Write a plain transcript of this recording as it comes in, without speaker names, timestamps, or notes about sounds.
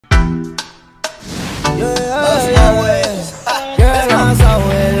Girl, I'm so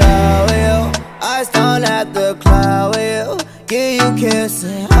in love with you. I stand at the cloud with you. Give you kisses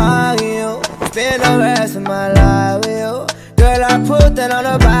and hug you. Spend the rest of my life with you. Girl, I put that on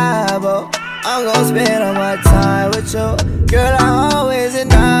the Bible. I'm gon' spend all my time with you. Girl, I always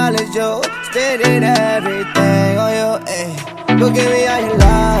acknowledge you. Spending everything on you, ayy. Go give me all your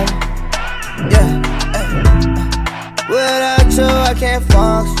love, yeah, ayy. Without you, I can't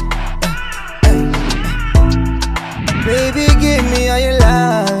function, ayy. Baby, give me all your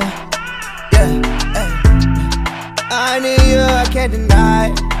love, yeah, ayy. I need you, I can't deny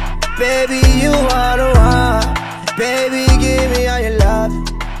it. Baby, you are the one. Baby, give me all your love.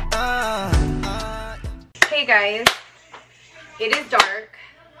 Hey guys, it is dark.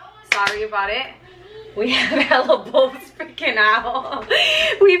 Sorry about it. We have hella bulbs freaking out.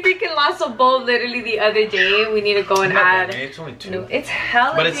 We freaking lost a bulb literally the other day. We need to go and add. It's only 2. No, it's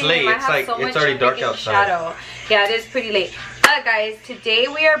hella. But it's late. It's like it's already dark outside. Shadow. Yeah, it is pretty late. But guys, today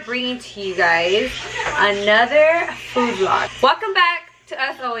we are bringing to you guys another food vlog. Welcome back. To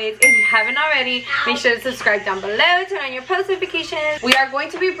us always. If you haven't already, make sure to subscribe down below, turn on your post notifications. We are going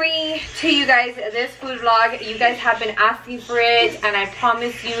to be bringing to you guys this food vlog. You guys have been asking for it, and I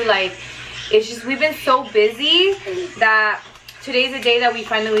promise you, like, it's just we've been so busy that today's the day that we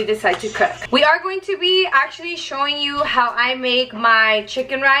finally decide to cook. We are going to be actually showing you how I make my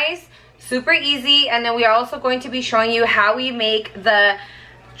chicken rice, super easy, and then we are also going to be showing you how we make the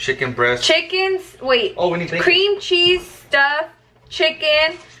chicken breast, we need bacon. Cream cheese stuffed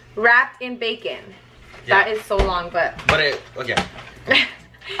chicken wrapped in bacon. Yeah. That is so long, but okay.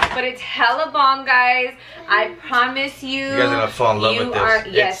 But it's hella bomb, guys. I promise you. You guys are gonna fall in love with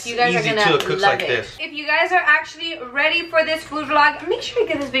this. Yes, you guys are gonna love like it. This. If you guys are actually ready for this food vlog, make sure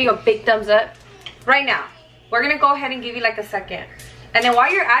to give this video a big thumbs up right now. We're gonna go ahead and give you like a second. And then while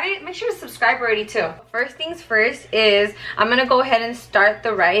you're at it, make sure to subscribe already too. First things first is I'm gonna go ahead and start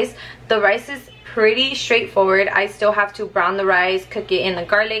the rice. The rice is pretty straightforward. I still have to brown the rice, cook it in the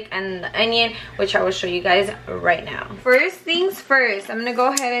garlic and the onion, which I will show you guys right now. First things first, I'm gonna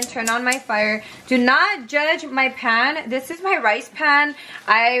go ahead and turn on my fire. Do not judge my pan. This is my rice pan.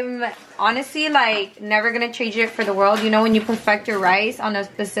 I'm honestly like never gonna change it for the world. You know when you perfect your rice on a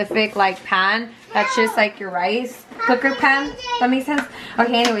specific like pan, that's just like your rice cooker pan. That makes sense?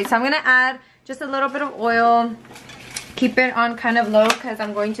 Okay, anyway, so I'm gonna add just a little bit of oil. Keep it on kind of low because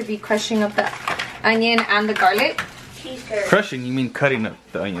I'm going to be crushing up the onion and the garlic. Crushing? You mean cutting up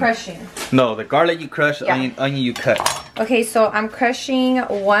the onion? Crushing. No, the garlic you crush, yeah. onion you cut. Okay, so I'm crushing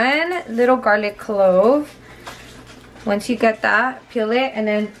 1 little garlic clove. Once you get that, peel it and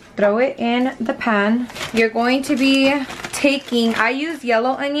then throw it in the pan. You're going to be taking, I use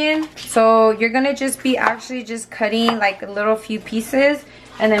yellow onion, so you're gonna just be actually just cutting like a little few pieces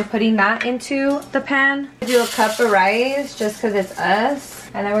and then putting that into the pan. Do a cup of rice just because it's us.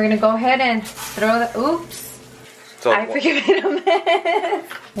 And then we're gonna go ahead and throw the, oops. I freaking made a mess.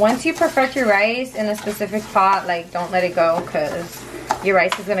 Once you perfect your rice in a specific pot, like don't let it go because your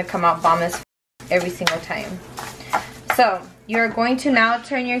rice is gonna come out bomb as every single time. So you're going to now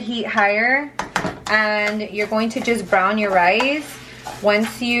turn your heat higher and you're going to just brown your rice.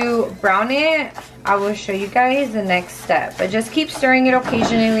 Once you brown it, I will show you guys the next step. But just keep stirring it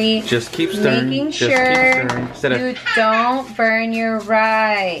occasionally. Just keep stirring. Making sure you don't burn your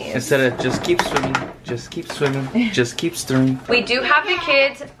rice. Instead of just keep swimming, just keep swimming, just keep stirring. We do have the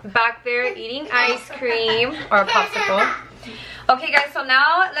kids back there eating ice cream or popsicle. Okay guys, so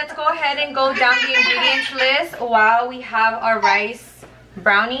now let's go ahead and go down the ingredients list while we have our rice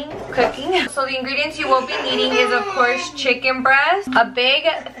browning, cooking. So the ingredients you will be needing is of course chicken breast, a big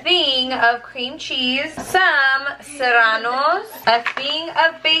thing of cream cheese, some serranos, a thing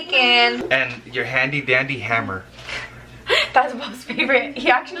of bacon, and your handy dandy hammer. That's Bob's favorite. He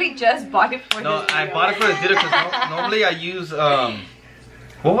actually just bought it for this video. I bought it for the video because normally I use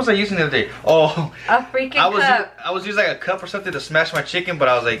what was I using the other day? Oh, a freaking cup. I was using like a cup or something to smash my chicken, but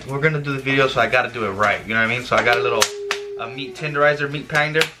I was like, we're gonna do the video, so I gotta do it right. You know what I mean? So I got a little meat tenderizer, meat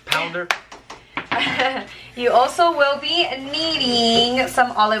pounder. You also will be needing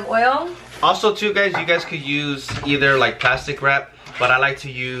some olive oil. Also too guys, you guys could use either like plastic wrap, but I like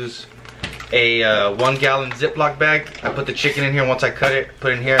to use a 1 gallon Ziploc bag. I put the chicken in here. Once I cut it,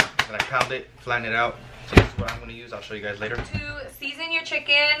 put it in here, and I pound it, flatten it out. So this is what I'm going to use. I'll show you guys later. To season your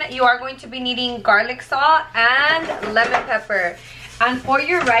chicken, you are going to be needing garlic salt and lemon pepper. And for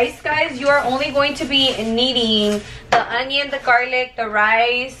your rice, guys, you are only going to be needing the onion, the garlic, the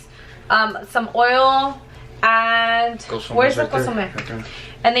rice, some oil, and where's the consomme?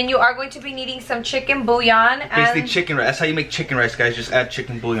 And then you are going to be needing some chicken bouillon. Basically and chicken rice. That's how you make chicken rice, guys. Just add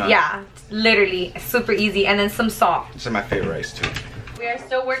chicken bouillon. yeah, literally super easy. And then some salt. This is my favorite rice too. We are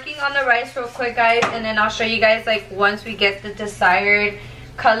still working on the rice real quick, guys, and then I'll show you guys like once we get the desired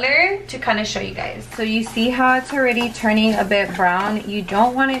color to kind of show you guys. So you see how it's already turning a bit brown. You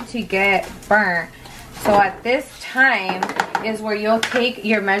don't want it to get burnt. So at this time is where you'll take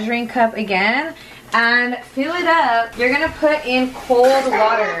your measuring cup again and fill it up. You're gonna put in cold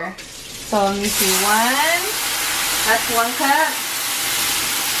water. So let me see, that's 1 cup,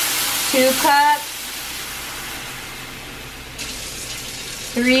 2 cups,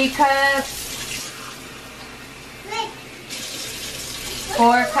 3 cups,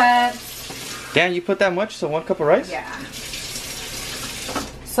 4 cups. Damn, you put that much? So 1 cup of rice? Yeah.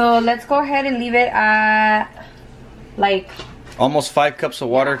 So let's go ahead and leave it at like almost 5 cups of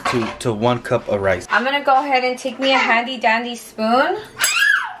water to 1 cup of rice. I'm gonna go ahead and take me a handy dandy spoon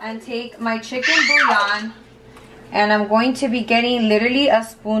and take my chicken bouillon, and I'm going to be getting literally a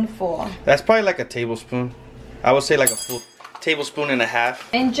spoonful. That's probably like a tablespoon. I would say like a full tablespoon and a half.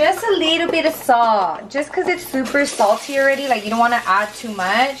 And just a little bit of salt, just because it's super salty already. Like, you don't want to add too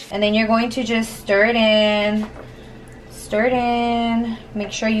much. And then you're going to just stir it in. Stir it in.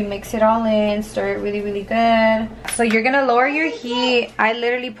 Make sure you mix it all in. Stir it really, really good. So you're gonna lower your heat. I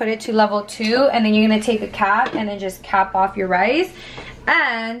literally put it to level 2, and then you're gonna take a cap and then just cap off your rice.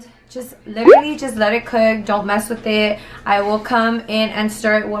 And just literally just let it cook. Don't mess with it. I will come in and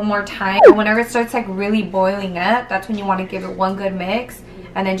stir it one more time. And whenever it starts like really boiling up, that's when you want to give it one good mix,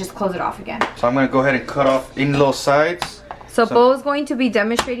 and then just close it off again. So I'm gonna go ahead and cut off any little sides. So Bo's going to be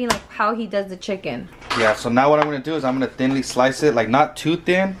demonstrating like how he does the chicken. Yeah, so now what I'm gonna do is I'm gonna thinly slice it, like not too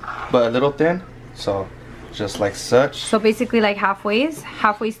thin, but a little thin. So just like such. So basically like halfway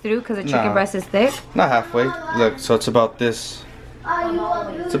through, because the chicken breast is thick. Not halfway. Look, so it's about this.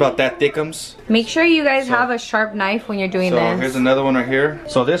 It's about that thickums. Make sure you guys have a sharp knife when you're doing this. So here's another one right here.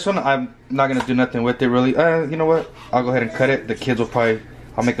 So this one I'm not gonna do nothing with it really. You know what? I'll go ahead and cut it. The kids will probably,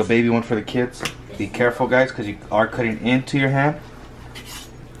 I'll make a baby one for the kids. Be careful, guys, because you are cutting into your hand.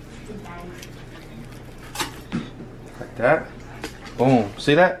 Like that. Boom.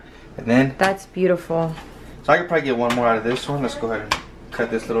 See that? And then. That's beautiful. So I could probably get one more out of this one. Let's go ahead and cut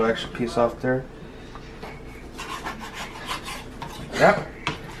this little extra piece off there. Like that.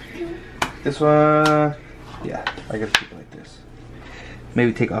 This one. Yeah, I gotta keep it like this.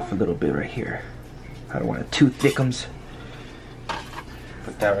 Maybe take off a little bit right here. I don't want it too thickums.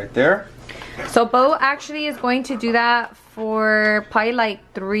 Put that right there. So Bo actually is going to do that for probably like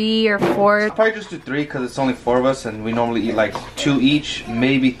 3 or 4. I'll probably just do 3 because it's only 4 of us and we normally eat like 2 each,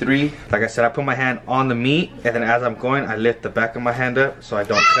 maybe 3. Like I said, I put my hand on the meat and then as I'm going, I lift the back of my hand up so I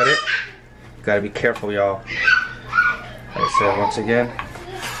don't cut it. Gotta be careful, y'all. Like I said, once again.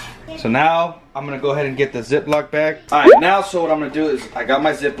 So now I'm gonna go ahead and get the Ziploc bag. Alright, now so what I'm gonna do is I got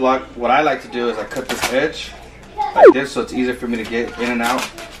my Ziploc. What I like to do is I cut this edge like this so it's easier for me to get in and out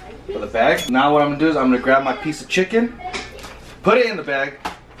for the bag. Now what I'm gonna do is I'm gonna grab my piece of chicken, put it in the bag,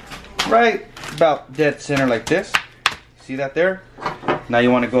 right about dead center like this. See that there? Now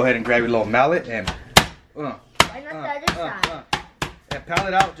you wanna go ahead and grab your little mallet and and pound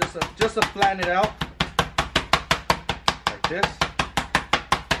it out, just to flatten it out like this.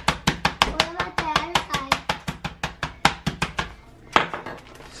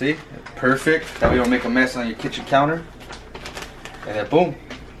 See? Perfect. That way you don't make a mess on your kitchen counter. And then boom.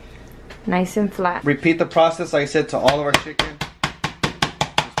 Nice and flat. Repeat the process, like I said, to all of our chicken.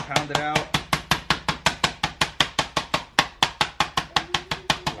 Just pound it out.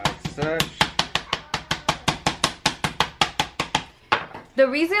 Like such. The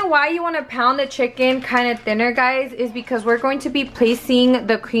reason why you want to pound the chicken kind of thinner, guys, is because we're going to be placing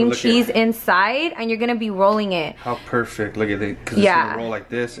the cream cheese inside and you're going to be rolling it. How perfect. Look at it. Because it's going to roll like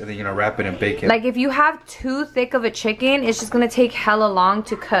this and then you're going to wrap it in bacon. Like if you have too thick of a chicken, it's just going to take hella long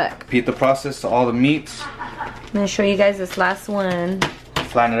to cook. Repeat the process to all the meats. I'm going to show you guys this last one.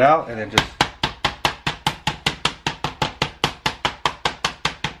 Flatten it out and then just...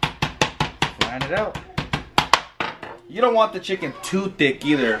 flatten it out. You don't want the chicken too thick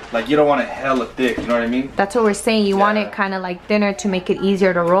either. Like you don't want it hella thick, you know what I mean? That's what we're saying. You want it kind of like thinner to make it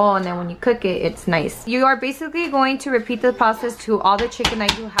easier to roll, and then when you cook it, it's nice. You are basically going to repeat the process to all the chicken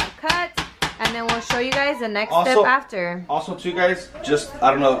that you have cut, and then we'll show you guys the next step after. Also too guys, just,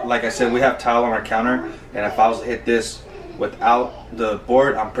 I don't know, like I said, we have tile on our counter, and if I was to hit this without the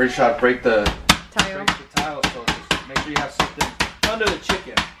board, I'm pretty sure I'd break the tile. So just make sure you have something under the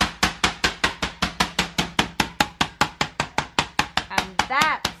chicken. And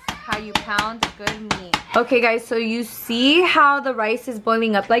that's how you pound good meat. Okay guys, so you see how the rice is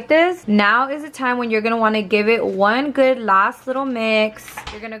boiling up like this? Now is the time when you're gonna wanna give it one good last little mix.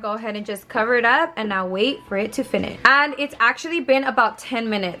 You're gonna go ahead and just cover it up and now wait for it to finish. And it's actually been about 10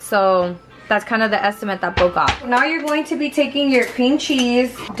 minutes, so that's kind of the estimate that Bo got. Now you're going to be taking your cream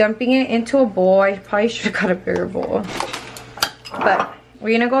cheese, dumping it into a bowl. I probably should have got a bigger bowl. But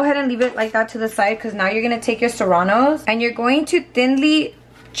we're gonna go ahead and leave it like that to the side because now you're gonna take your serranos and you're going to thinly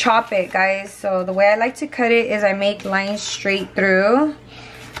chop it, guys. So the way I like to cut it is I make lines straight through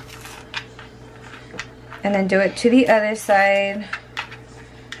and then do it to the other side.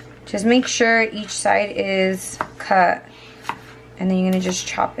 Just make sure each side is cut. And then you're gonna just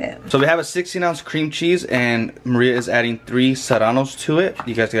chop it. So we have a 16-ounce cream cheese and Maria is adding 3 serranos to it.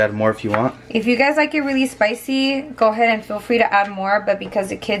 You guys can add more if you want. If you guys like it really spicy, go ahead and feel free to add more. But because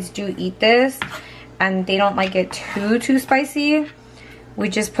the kids do eat this and they don't like it too spicy, we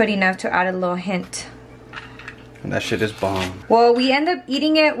just put enough to add a little hint. And that shit is bomb. Well, we end up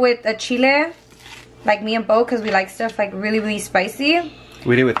eating it with a chile, like me and Bo, because we like stuff like really spicy.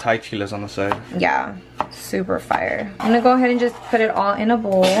 We did with Thai chiles on the side. Yeah, super fire. I'm gonna go ahead and just put it all in a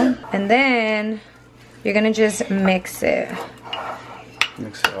bowl. And then you're gonna just mix it.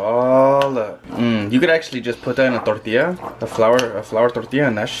 Mix it all up. You could actually just put that in a tortilla, a flour tortilla,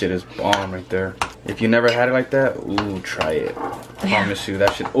 and that shit is bomb right there. If you never had it like that, ooh, try it. Promise you,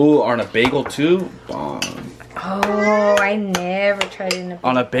 that shit. Ooh, on a bagel too, bomb. Oh, I never tried it in a bagel.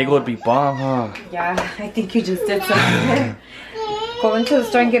 On a bagel would be bomb, huh? Yeah, I think you just did something. Go into the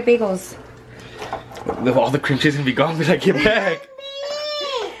store and get bagels. All the cream cheese can be gone when I get back.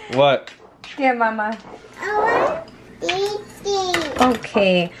 What? Yeah, mama.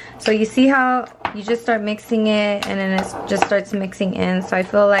 Okay, so you see how you just start mixing it and then it just starts mixing in. So I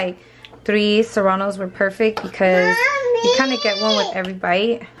feel like 3 serranos were perfect because you kind of get one with every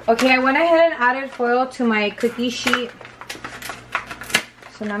bite. Okay, I went ahead and added foil to my cookie sheet.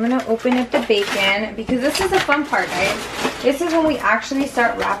 So now I'm gonna open up the bacon because this is the fun part, guys. This is when we actually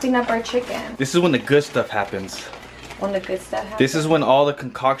start wrapping up our chicken. This is when the good stuff happens. When the good stuff happens. This is when all the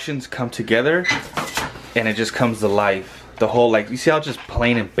concoctions come together and it just comes to life. The whole, like, you see how just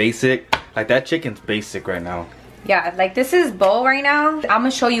plain and basic? Like, that chicken's basic right now. Yeah, like this is Bo right now. I'm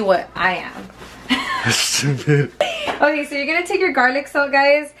gonna show you what I am. Okay, so you're gonna take your garlic salt,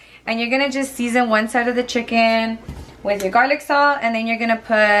 guys, and you're gonna just season one side of the chicken with your garlic salt, and then you're gonna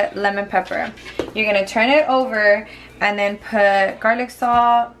put lemon pepper. You're gonna turn it over and then put garlic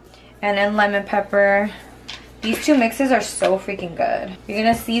salt and then lemon pepper. These 2 mixes are so freaking good. You're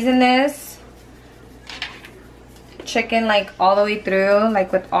gonna season this chicken like all the way through,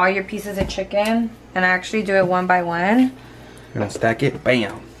 like with all your pieces of chicken. And I actually do it one by one. You're gonna stack it,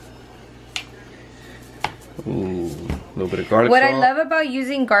 bam. Ooh, a little bit of garlic what salt. I love about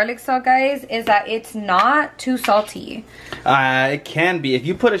using garlic salt, guys, is that it's not too salty. It can be. If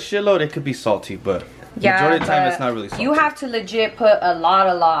you put a shitload, it could be salty, but yeah, majority of the time it's not really salty. You have to legit put a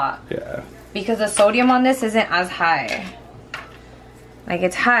lot. Yeah. Because the sodium on this isn't as high. Like,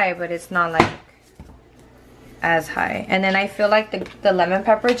 it's high, but it's not like as high. And then I feel like the lemon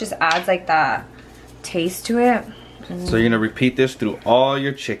pepper just adds like that taste to it. So you're gonna repeat this through all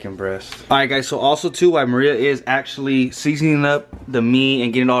your chicken breasts. Alright guys, so also too, while Maria is actually seasoning up the meat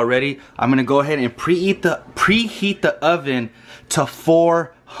and getting it all ready, I'm gonna go ahead and preheat the oven to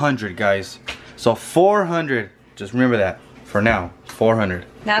 400, guys. So 400, just remember that for now, 400.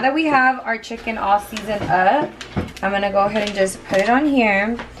 Now that we have our chicken all seasoned up, I'm gonna go ahead and just put it on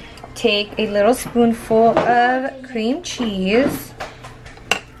here. Take a little spoonful of cream cheese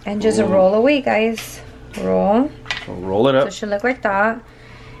and just roll away, guys. Roll. So roll it up. So it should look like that.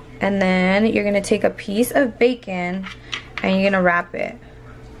 And then you're gonna take a piece of bacon and you're gonna wrap it.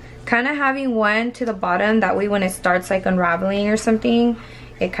 Kind of having one to the bottom, that way when it starts like unraveling or something,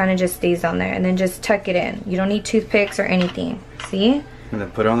 it kind of just stays on there. And then just tuck it in. You don't need toothpicks or anything. See? And then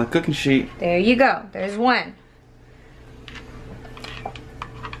put it on the cooking sheet. There you go. There's one.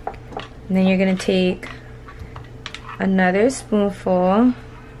 And then you're gonna take another spoonful.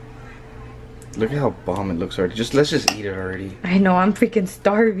 Look at how bomb it looks already. Let's just eat it already. I know, I'm freaking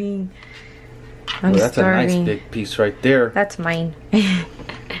starving. I'm that's starving. a nice big piece right there. That's mine.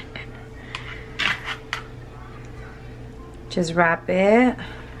 Just wrap it.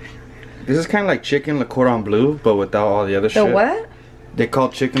 This is kind of like chicken le cordon bleu, but without all the other shit. The what? They call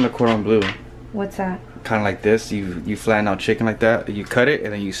chicken le cordon bleu. What's that? Kind of like this. You flatten out chicken like that. You cut it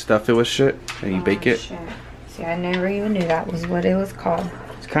and then you stuff it with shit and you bake it. Shit. See, I never even knew that was what it was called.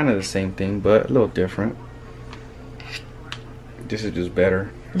 It's kind of the same thing, but a little different. This is just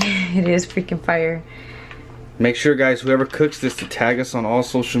better. It is freaking fire. Make sure, guys, whoever cooks this to tag us on all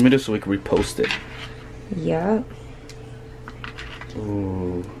social media so we can repost it. Yep.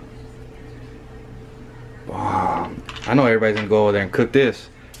 Ooh. Bomb. I know everybody's gonna go over there and cook this.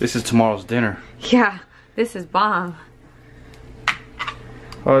 This is tomorrow's dinner. Yeah, this is bomb.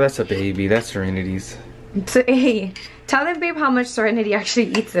 Oh, that's a baby. That's Serenity's. So, hey, tell them, babe, how much Serenity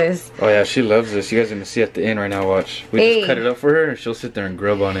actually eats this. Oh yeah, she loves this. You guys are gonna see at the end right now. Watch. We just cut it up for her, and she'll sit there and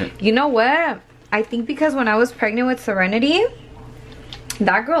grub on it. You know what? I think because when I was pregnant with Serenity,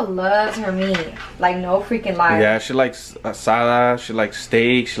 that girl loves her meat. Like, no freaking lie. Yeah, she likes salad. She likes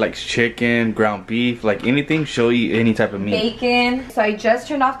steak. She likes chicken, ground beef, like anything. She'll eat any type of meat. Bacon. So I just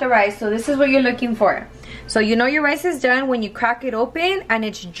turned off the rice. So this is what you're looking for. So you know your rice is done when you crack it open and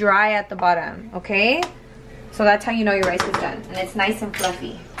it's dry at the bottom. Okay? So that's how you know your rice is done, and it's nice and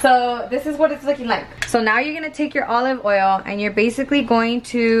fluffy. So this is what it's looking like. So now you're gonna take your olive oil and you're basically going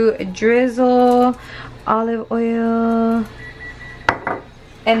to drizzle olive oil.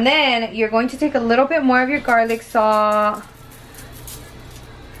 And then you're going to take a little bit more of your garlic salt.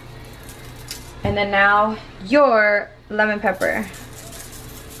 And then now your lemon pepper.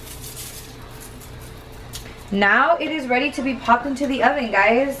 Now it is ready to be popped into the oven,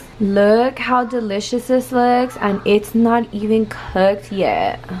 guys. Look how delicious this looks, and it's not even cooked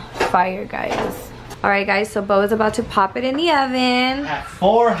yet. Fire, guys. All right, guys, so Bo is about to pop it in the oven. At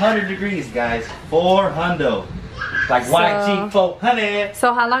 400 degrees, guys. 400. Like YG 400.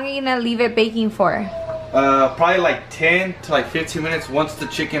 So how long are you gonna leave it baking for? Probably like 10 to like 15 minutes. Once the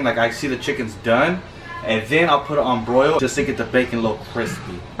chicken, like I see the chicken's done, and then I'll put it on broil just to get the bacon a little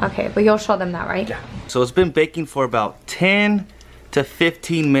crispy. Okay, but you'll show them that, right? Yeah. So it's been baking for about 10 to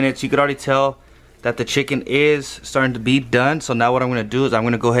 15 minutes. You could already tell that the chicken is starting to be done. So now what I'm gonna do is I'm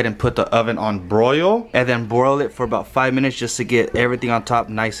gonna go ahead and put the oven on broil and then broil it for about 5 minutes just to get everything on top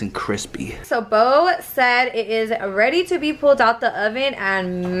nice and crispy. So Bo said it is ready to be pulled out the oven,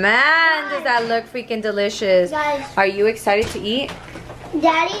 and man, does that look freaking delicious. Guys. Are you excited to eat?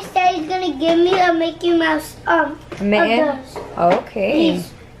 Daddy said he's gonna give me a Mickey Mouse Mitten? of those. Okay.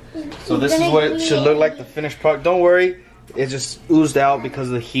 So this is what it should look like, the finished product. Don't worry, it just oozed out because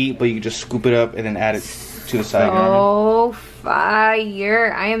of the heat, but you can just scoop it up and then add it to the side. Oh,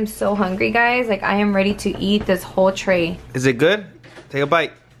 fire. I am so hungry, guys. Like, I am ready to eat this whole tray. Is it good? Take a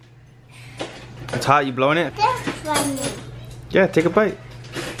bite. It's hot, you blowing it? That's funny. Yeah, take a bite.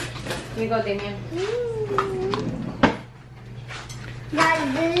 Here you go, Damien.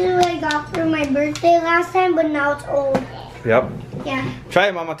 Guys, this is what I got for my birthday last time, but now it's old. Yep. Yeah. Try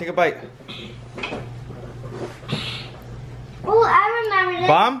it, Mama, take a bite. Oh, I remember this.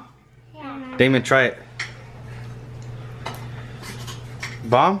 Bomb? Yeah. Damon, try it.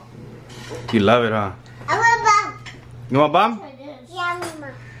 Bomb? You love it, huh? I love that. You want bomb? Yeah,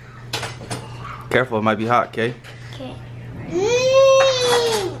 Mama. Careful, it might be hot, okay? Okay.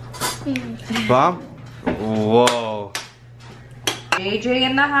 Bomb? Whoa. JJ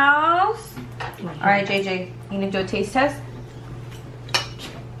in the house. All right, JJ, you gonna do a taste test?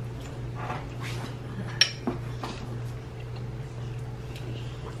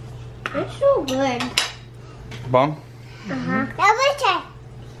 It's so good. Bomb? Uh-huh.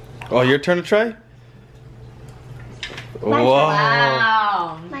 Oh, your turn to try? Whoa.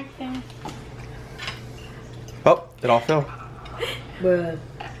 Wow. My turn. Oh, it all fell. Bruh.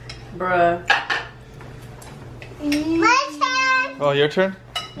 Bruh. My turn. Oh, your turn?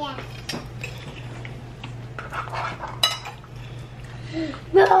 Yeah.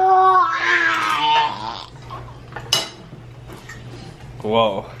 No.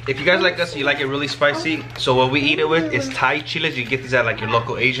 Whoa. If you guys like us, you like it really spicy, so what we eat it with is Thai chiles. You get these at like your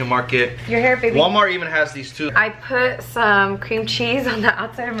local Asian market. Your hair, baby. Walmart even has these too. I put some cream cheese on the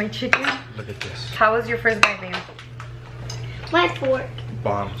outside of my chicken. Look at this. How was your first bite, babe? My fork.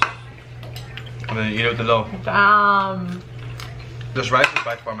 Bombs. And then you eat it with the low. This rice is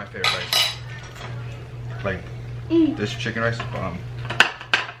by far my favorite rice. Like, this chicken rice is bomb.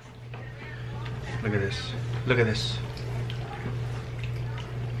 Look at this. Look at this.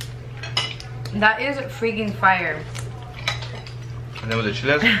 That is freaking fire. And then with the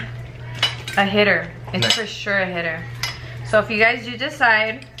chiles. A hitter. It's Nice. for sure a hitter. So if you guys do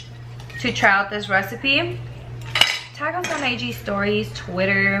decide to try out this recipe, tag us on IG stories,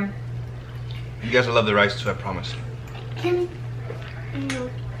 Twitter. You guys will love the rice too, I promise. Can no.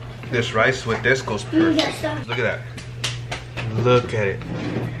 This rice with this goes perfect. Yes, Look at that. Look at it.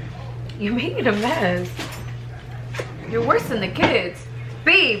 You're making a mess. You're worse than the kids.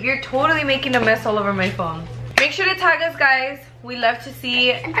 Babe, you're totally making a mess all over my phone. Make sure to tag us, guys. We love to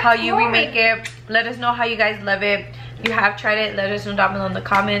see how you remake it. Let us know how you guys love it. If you have tried it, let us know down below in the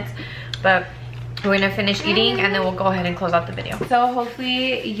comments. But We're gonna finish eating and then we'll go ahead and close out the video. So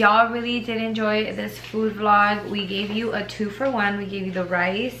hopefully y'all really did enjoy this food vlog. We gave you a 2-for-1. We gave you the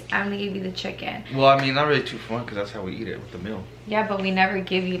rice and we gave you the chicken. Well, I mean, not really 2-for-1 because that's how we eat it with the meal. Yeah, but we never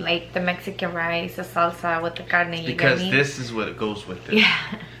give you like the Mexican rice, the salsa with the carne. You because get me? This is what it goes with it. Yeah.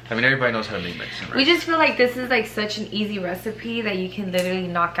 I mean, everybody knows how to make Mexican rice. We just feel like this is like such an easy recipe that you can literally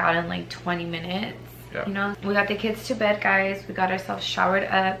knock out in like 20 minutes. Yeah. You know, we got the kids to bed, guys. We got ourselves showered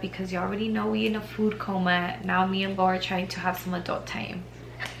up because you already know we in a food coma. Now me and Bo are trying to have some adult time.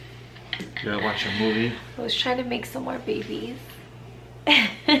 You gotta watch a movie. I was trying to make some more babies.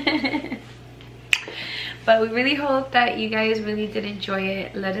 But we really hope that you guys really did enjoy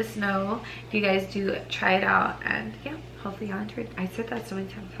it. Let us know if you guys do try it out. And yeah, hopefully y'all enjoyed it. I said that so many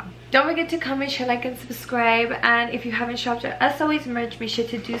times now. Don't forget to comment, share, like, and subscribe. And if you haven't shopped at Us Always merch, be sure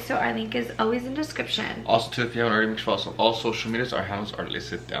to do so. Our link is always in the description. Also, too, if you haven't already, make sure to follow all social medias. Our handles are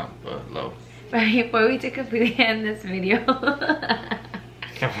listed down below. But before we to completely end this video.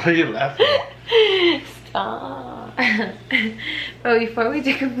 Why are you laughing? Stop. But before we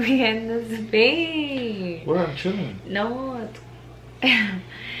do completely end this video. What? I'm chilling. No.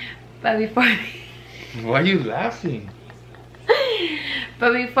 But before Why are you laughing?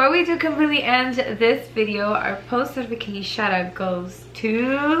 But before we do completely end this video, our post notification shout out goes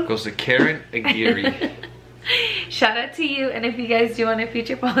to Karen Aguirre. Shout out to you. And if you guys do want a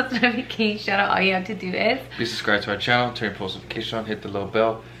future post notification shout out, all you have to do is please subscribe to our channel, turn your post notification on, hit the little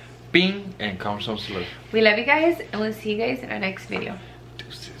bell, bing, and comment some salute. We love you guys, and we'll see you guys in our next video.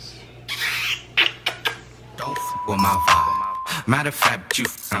 Deuces. Don't f with my vibe. Matter of fact, you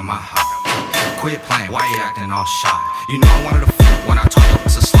f on my heart. Quit playing, why you acting all shy? You know I wanted to f when I talk,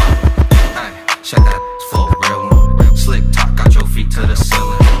 it's a slot. Hey, shut that full real one. Slick talk, got your feet to the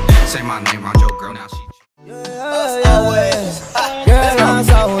ceiling. Say my name around your girl, now she. Always, girl, I'm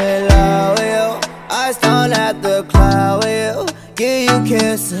so in love with you. I stand at the cloud with you. Give you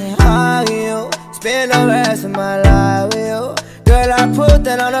kisses, hug you. Spend the rest of my life with you. Girl, I put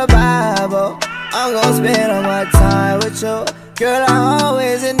that on the Bible. I'm gonna spend all my time with you. Girl, I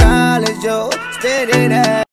always acknowledge you. Spending that.